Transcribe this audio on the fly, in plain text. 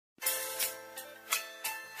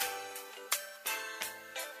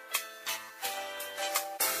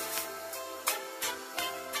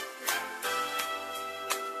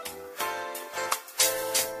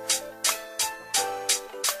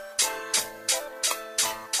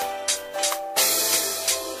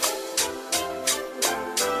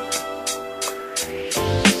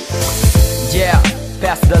Yeah,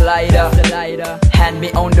 pass the lighter, hand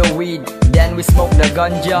me on the weed, then we smoke the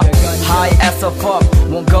ganja. High as a fuck,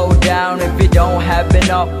 won't go down if we don't have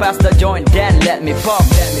enough. Pass the joint, then let me pop.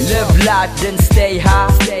 Live life, then stay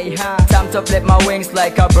high. Time to flip my wings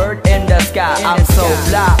like a bird in the sky. I'm so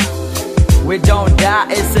fly, we don't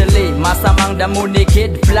die easily. Masamang damo ni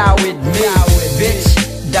kid, fly with me. Bitch,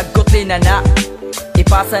 dagkotin na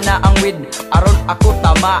ipasa na ang weed, aron ako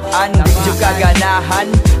tamaan. Di juga ganahan,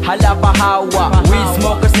 hala pa hawa. Weed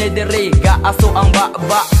smokers ni diri, gaaso ang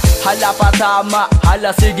baba. Hala pa tama, hala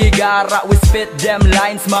sige gara. We spit them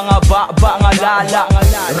lines, mga baba nga lala.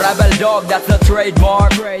 Rebel dog, that's the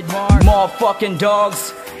trademark. More fucking dogs,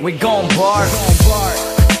 we gon' bark.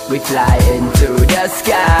 We fly into the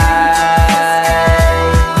sky,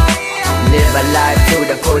 live a life to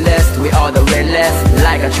the fullest. We are the realest,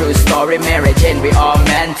 like a true story. Mary Jane, we are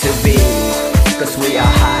meant to be, cause we are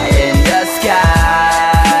high in the sky.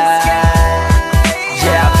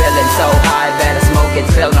 Yeah, feeling so high, better smoke it,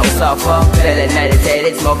 feel no suffer. Feeling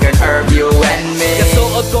meditated, smoking herb, you and me.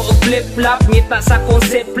 Kasuot ko og flip-flop, ngita sa kong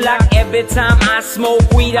ziplock. Every time I smoke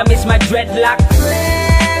weed, I miss my dreadlock.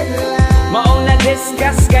 Maong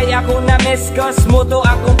na-discuss, kaya ko na-miscuss. Muto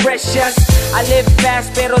akong precious, I live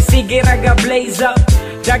fast pero sige raga blaze up.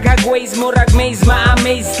 Daghag ways, murag maze,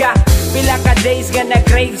 ma-amaze ka. Pila ka days nga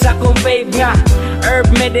na-crave sa kong babe nga. Herb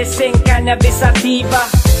medicine, cannabis sativa.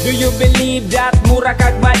 Do you believe that? Mura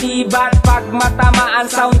kag malibat. Pag matamaan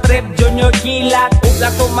sound trip, junior kilat. Ug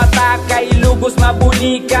ato mata kay lugos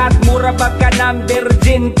mabulikat. Mura bag ka ng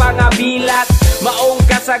virgin pangabilat. Maong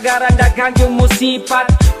kasagaran daghang yung musipat,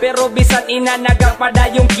 pero bisan ina nagapada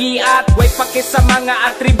yung kiat. Way paki sa mga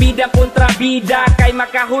atribida kontrabida, kay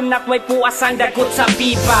makahunat way puasang dagot sa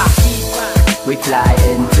pipa. We fly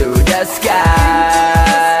into the sky,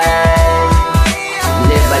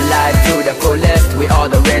 live a life to the fullest. We are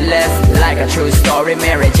the realest, like a true story.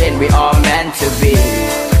 Mary Jane, we are meant to be,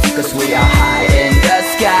 cause we are high in the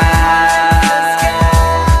sky.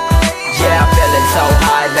 Yeah, feeling so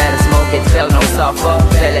high, better smoke it, feel no suffer.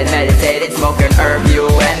 Feeling meditated, smoking herb, you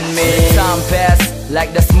and me. Time pass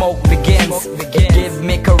like the smoke begins. Give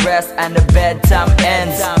me caress and the bedtime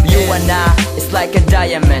ends. You and I, it's like a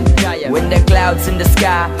diamond. When the clouds in the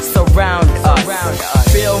sky surround us,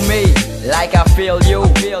 feel me like I feel you.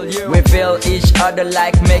 We feel each other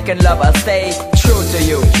like making love. I'll stay true to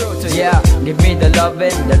you. Yeah, give me the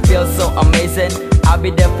loving that feels so amazing. I'll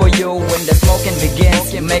be there for you when the smoking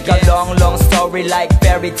begins. Make a long, long story like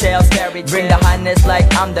fairy tales. Bring the highness like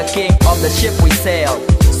I'm the king of the ship we sail.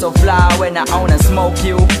 So fly when I own and smoke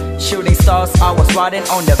you. Shooting stars, I was riding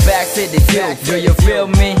on the backseat of you. Do you feel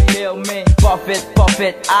me? Puff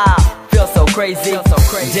it, I feel so crazy.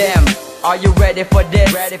 Damn, are you ready for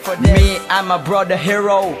this? Me, I'm a brother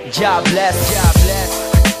hero. God bless.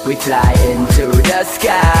 We fly into the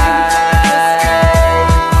sky,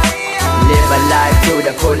 live a life to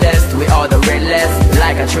the fullest. We are the realest,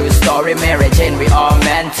 like a true story. Mary Jane, we are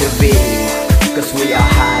meant to be, cause we are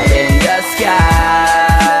high in the sky.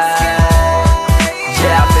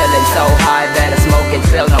 Yeah, feeling so high, better smoke it,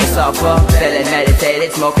 feel no suffer. Feeling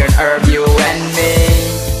meditated, smoking herb, you and me.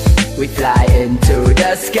 We fly into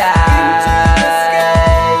the sky,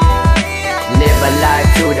 live a life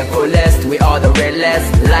to the fullest. We are the realest,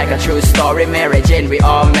 like a true story. Mary Jane, we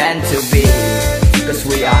are meant to be, cause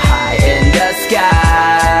we are high in the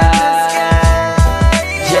sky.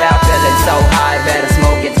 Yeah, feeling so high, better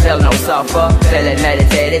smoke it, feel no suffer. Feeling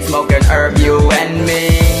meditated, smoking herb, you and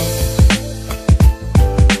me.